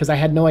life because I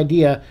had no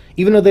idea.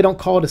 Even though they don't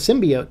call it a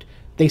symbiote,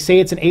 they say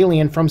it's an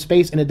alien from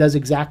space, and it does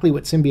exactly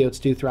what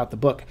symbiotes do throughout the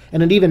book.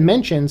 And it even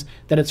mentions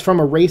that it's from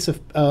a race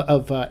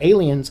of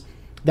aliens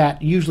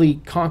that usually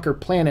conquer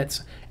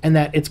planets, and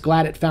that it's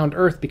glad it found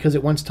Earth because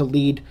it wants to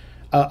lead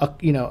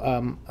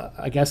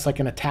I guess like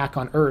an attack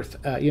on Earth,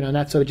 and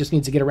that's so it just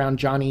needs to get around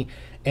Johnny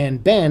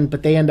and Ben,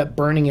 but they end up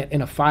burning it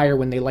in a fire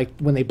when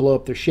they blow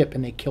up their ship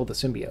and they kill the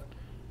symbiote.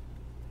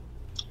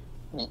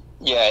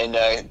 Yeah,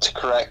 and to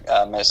correct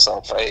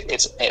myself,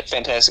 it's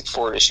Fantastic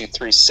Four issue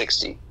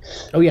 360.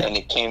 Oh yeah, and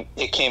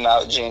it came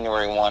out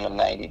January 1 of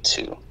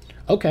 '92.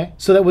 Okay,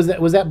 so was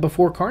that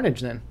before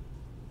Carnage then?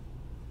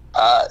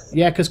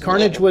 Yeah, because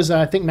Carnage was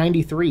I think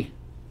 '93.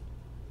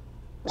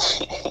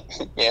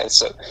 Yeah,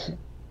 so.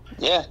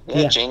 Yeah,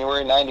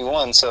 January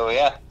 '91. So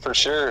yeah, for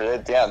sure.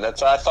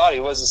 That's. I thought he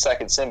was the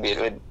second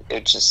symbiote.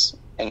 It just,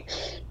 and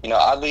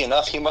oddly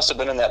enough, he must have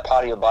been in that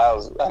potty of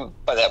biles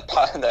by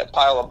that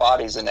pile of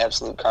bodies in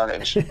Absolute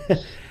Carnage.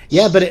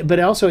 Yeah, but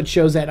also it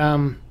shows that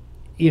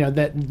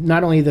that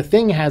not only the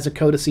Thing has a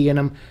Codicy in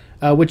him,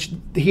 which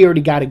he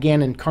already got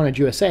again in Carnage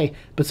USA,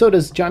 but so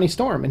does Johnny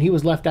Storm, and he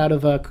was left out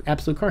of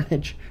Absolute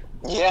Carnage.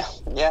 Yeah.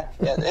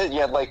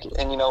 Like,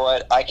 and you know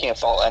what? I can't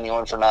fault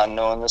anyone for not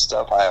knowing this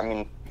stuff. I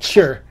mean.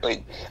 Sure.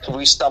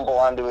 We stumble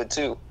onto it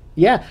too.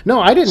 Yeah.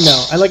 No, I didn't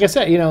know. Like I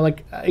said,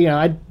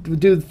 I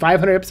do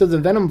 500 episodes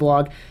of Venom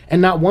Vlog,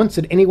 and not once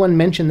did anyone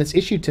mention this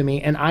issue to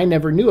me, and I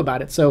never knew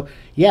about it. So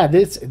yeah,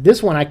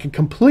 this one I can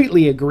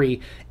completely agree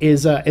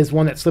is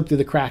one that slipped through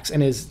the cracks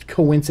and is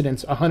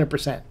coincidence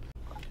 100%.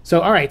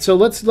 So all right, so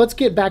let's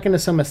get back into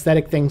some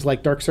aesthetic things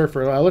like Dark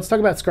Surfer. Let's talk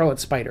about Scarlet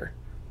Spider.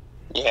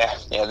 Yeah.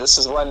 This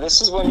is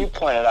when you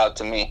pointed out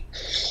to me.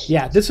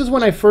 Yeah, this is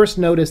when I first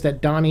noticed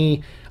that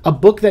a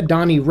book that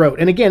Donny wrote.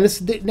 And again,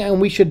 now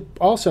we should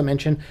also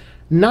mention,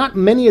 not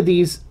many of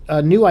these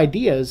new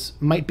ideas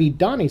might be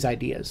Donny's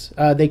ideas.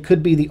 They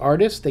could be the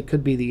artist, they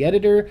could be the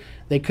editor,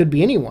 they could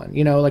be anyone.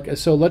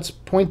 So let's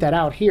point that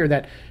out here,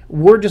 that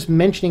we're just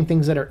mentioning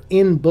things that are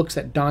in books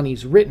that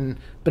Donny's written,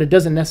 but it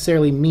doesn't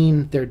necessarily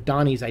mean they're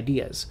Donny's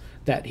ideas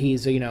that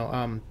he's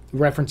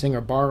referencing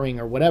or borrowing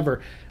or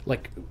whatever.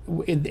 Like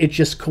it's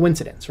just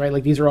coincidence, right?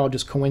 Like these are all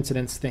just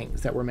coincidence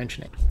things that we're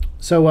mentioning.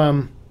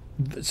 So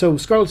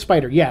Scarlet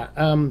Spider, yeah.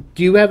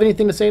 Do you have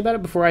anything to say about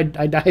it before I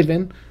dive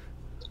in?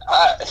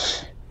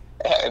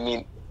 I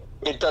mean,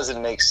 it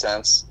doesn't make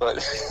sense, but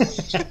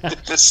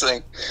this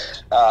thing,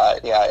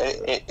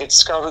 it's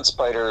Scarlet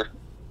Spider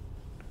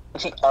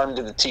armed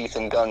to the teeth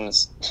and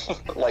guns,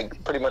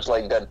 like pretty much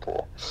like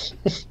Deadpool.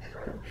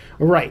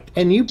 Right,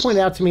 and you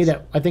pointed out to me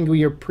that I think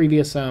your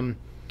previous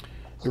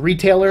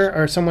retailer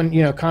or someone,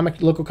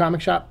 local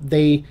comic shop,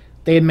 they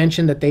had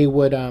mentioned that they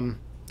would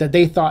that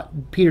they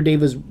thought Peter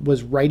David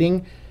was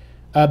writing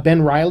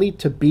Ben Reilly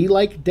to be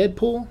like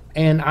Deadpool,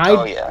 and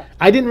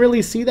I didn't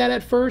really see that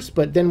at first,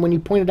 but then when you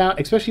pointed out,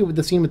 especially with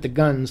the scene with the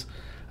guns,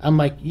 I'm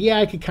like, yeah,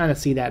 I could kind of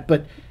see that.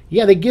 But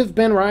yeah, they give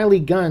Ben Reilly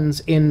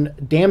guns in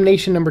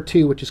Damnation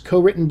 #2, which is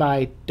co-written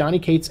by Donny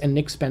Cates and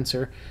Nick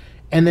Spencer,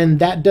 and then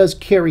that does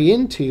carry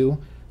into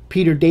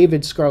Peter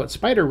David's Scarlet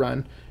Spider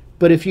run.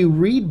 But if you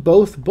read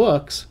both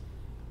books,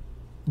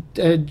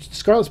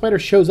 Scarlet Spider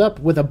shows up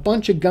with a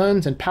bunch of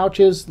guns and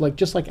pouches,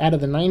 just like out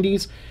of the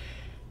 90s,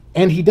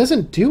 and he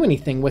doesn't do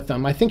anything with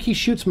them. I think he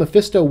shoots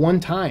Mephisto one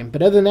time,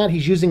 but other than that,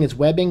 he's using his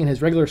webbing and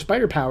his regular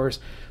spider powers.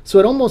 So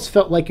it almost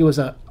felt like it was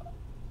a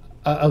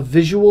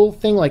visual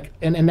thing,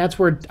 and that's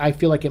where I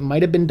feel like it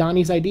might have been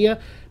Donny's idea,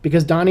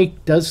 because Donny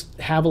does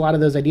have a lot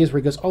of those ideas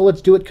where he goes, oh,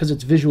 let's do it because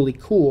it's visually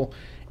cool,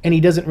 and he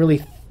doesn't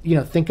really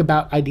think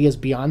about ideas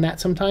beyond that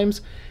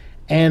sometimes.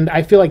 And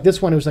I feel like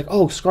this one, it was like,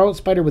 oh, Scarlet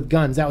Spider with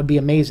guns, that would be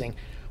amazing.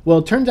 Well,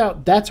 it turns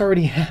out that's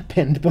already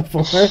happened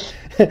before.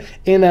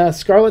 In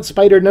Scarlet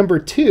Spider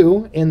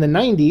 #2 in the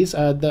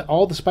 90s,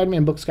 all the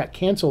Spider-Man books got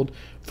canceled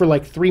for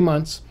 3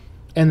 months,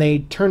 and they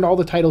turned all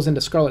the titles into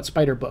Scarlet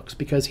Spider books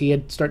because he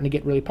had starting to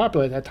get really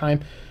popular at that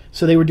time.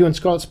 So they were doing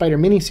Scarlet Spider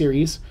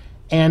miniseries,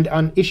 and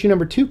on issue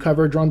 #2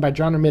 cover, drawn by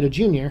John Romita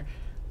Jr.,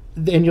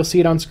 and you'll see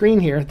it on screen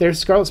here. There's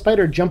Scarlet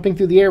Spider jumping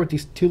through the air with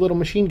these 2 little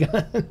machine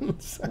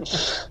guns.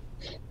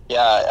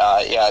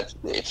 Yeah.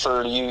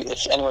 For you,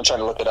 if anyone trying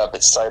to look it up,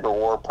 it's Cyber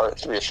War Part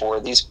 3 or 4.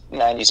 These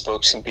 90s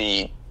books can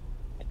be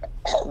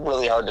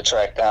really hard to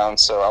track down,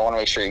 so I want to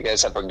make sure you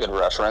guys have a good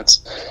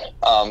reference.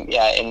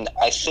 And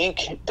I think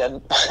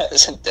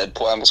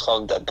Deadpool, I almost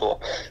called him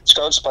Deadpool.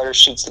 Scarlet Spider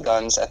shoots the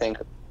guns, I think.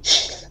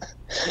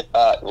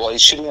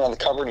 He's shooting it on the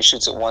cover, and he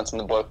shoots it once in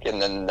the book,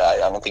 and then I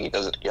don't think he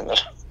does it again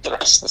the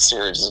rest of the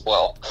series as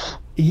well.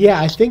 Yeah,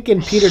 I think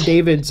in Peter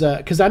David's,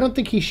 because I don't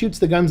think he shoots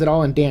the guns at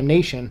all in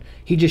Damnation.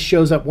 He just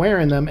shows up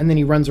wearing them, and then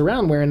he runs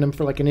around wearing them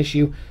for like an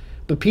issue.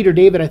 But Peter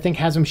David, I think,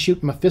 has him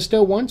shoot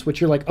Mephisto once,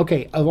 which you're like,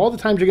 okay, of all the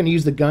times you're going to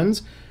use the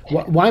guns,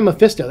 why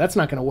Mephisto? That's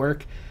not going to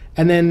work.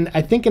 And then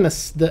I think in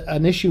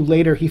an issue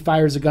later, he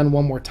fires a gun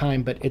one more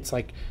time, but it's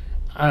like,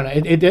 I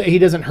don't know, he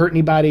doesn't hurt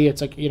anybody.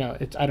 It's like,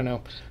 I don't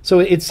know. So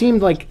it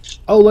seemed like,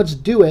 oh, let's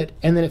do it.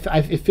 And then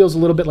it feels a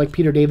little bit like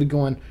Peter David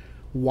going,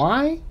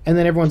 why? And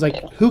then everyone's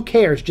like, who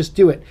cares? Just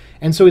do it.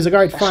 And so he's like, all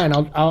right, fine.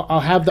 I'll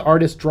have the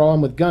artist draw him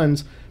with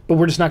guns, but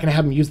we're just not going to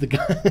have him use the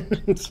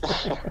guns.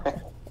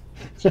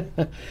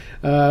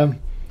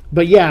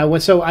 But yeah,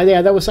 so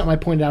that was something I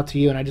pointed out to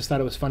you, and I just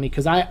thought it was funny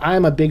because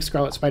I'm a big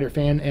Scarlet Spider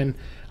fan, and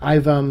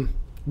I've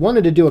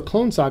wanted to do a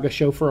Clone Saga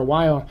show for a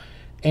while,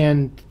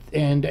 and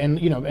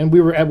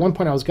we were at one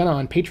point I was gonna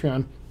on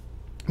Patreon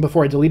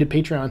before I deleted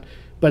Patreon,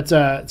 but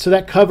so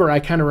that cover I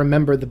kind of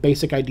remember the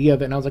basic idea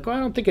of it, and I was like, oh, I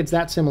don't think it's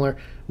that similar.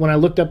 When I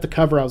looked up the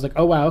cover, I was like,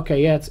 oh wow,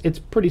 okay, yeah, it's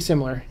pretty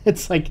similar.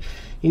 It's like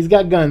he's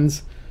got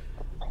guns.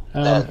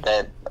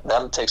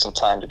 That'll take some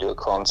time to do a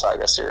Clone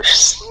Saga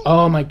series.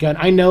 Oh my god,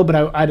 I know,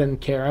 but I didn't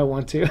care. I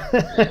want to.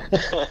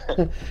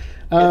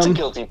 It's a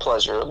guilty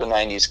pleasure of the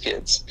 90s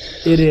kids.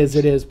 It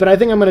is. But I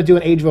think I'm going to do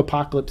an Age of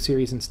Apocalypse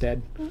series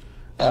instead.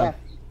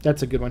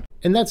 That's a good one.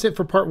 And that's it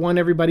for part 1,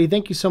 everybody.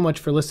 Thank you so much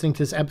for listening to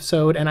this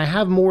episode. And I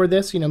have more of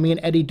this. Me and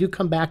Eddie do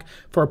come back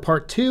for a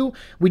part 2.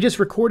 We just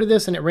recorded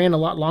this, and it ran a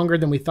lot longer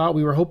than we thought.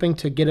 We were hoping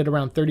to get it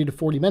around 30 to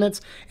 40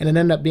 minutes, and it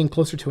ended up being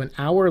closer to an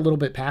hour, a little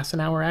bit past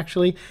an hour,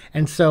 actually.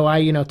 And so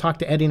I, talked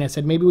to Eddie, and I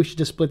said, maybe we should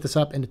just split this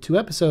up into 2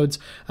 episodes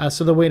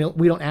so that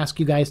we don't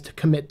ask you guys to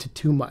commit to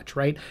too much,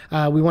 right?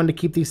 We wanted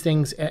to keep these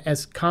things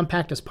as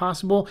compact as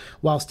possible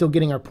while still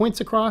getting our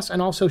points across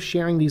and also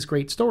sharing these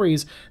great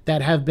stories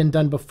that have been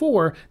done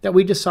before that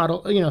we just saw a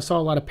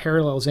lot of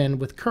parallels in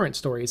with current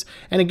stories.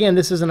 And again,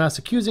 this isn't us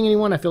accusing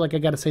anyone. I feel like I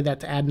got to say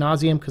that to ad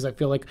nauseum because I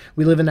feel like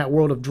we live in that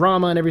world of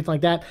drama and everything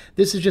like that.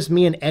 This is just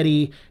me and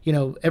Eddie,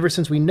 ever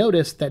since we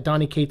noticed that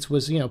Donny Cates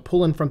was,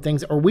 pulling from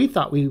things, or we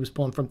thought he was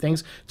pulling from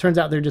things. Turns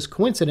out they're just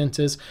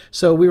coincidences.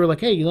 So we were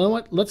like, hey, you know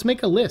what? Let's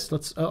make a list.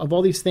 Of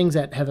all these things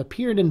that have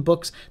appeared in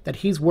books that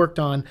he's worked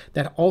on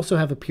that also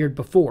have appeared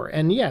before.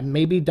 And yeah,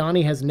 maybe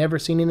Donny has never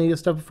seen any of this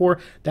stuff before.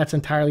 That's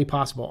entirely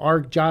possible. Our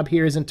job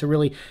here isn't to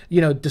really,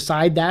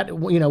 decide that.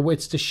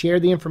 It's to share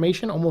the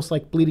information, almost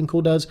like Bleeding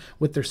Cool does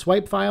with their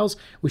swipe files.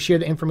 We share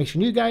the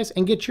information you guys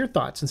and get your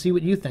thoughts and see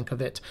what you think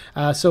of it.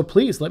 So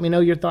please let me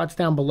know your thoughts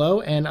down below.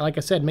 And like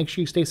I said, make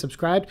sure you stay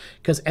subscribed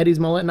because Eddie's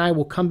Mullet and I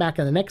will come back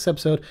in the next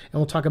episode and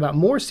we'll talk about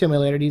more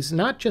similarities,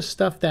 not just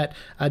stuff that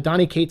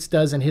Donny Cates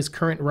does in his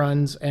current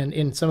runs and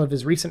in some of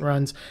his recent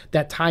runs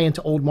that tie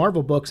into old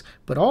Marvel books,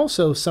 but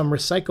also some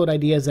recycled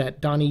ideas that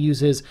Donny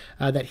uses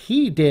that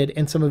he did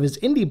in some of his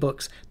indie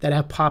books that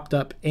have popped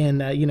up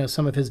in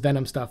some of his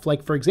Venom stuff.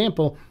 Like, for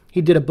example, he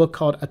did a book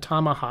called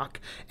Atomahawk,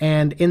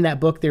 and in that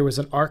book there was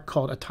an arc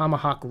called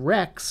Atomahawk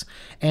Rex,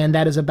 and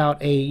that is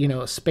about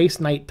a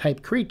space knight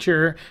type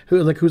creature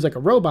who's like a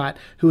robot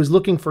who is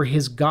looking for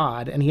his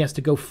god, and he has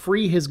to go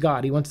free his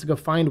god. He wants to go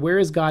find where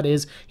his god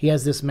is. He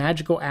has this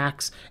magical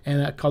axe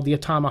and called the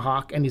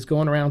Atomahawk, and he's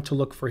going around to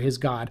look for his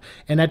god.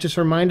 And that just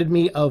reminded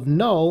me of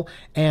Null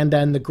and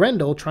then the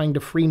Grendel trying to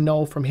free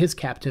Null from his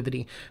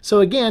captivity.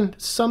 So again,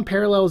 some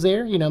parallels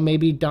there.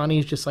 Maybe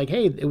Donnie's just like,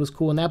 hey, it was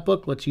cool in that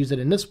book, let's use it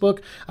in this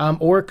book.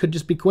 Or it could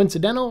just be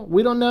coincidental.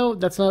 We don't know.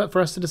 That's not up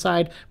for us to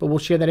decide, but we'll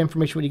share that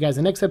information with you guys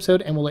in the next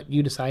episode, and we'll let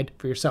you decide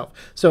for yourself.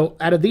 So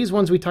out of these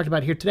ones we talked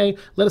about here today,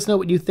 let us know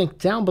what you think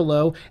down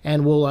below,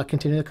 and we'll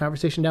continue the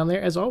conversation down there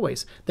as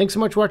always. Thanks so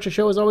much for watching the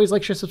show. As always,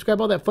 like, share,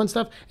 subscribe, all that fun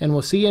stuff, and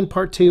we'll see you in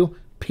part 2.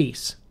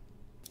 Peace.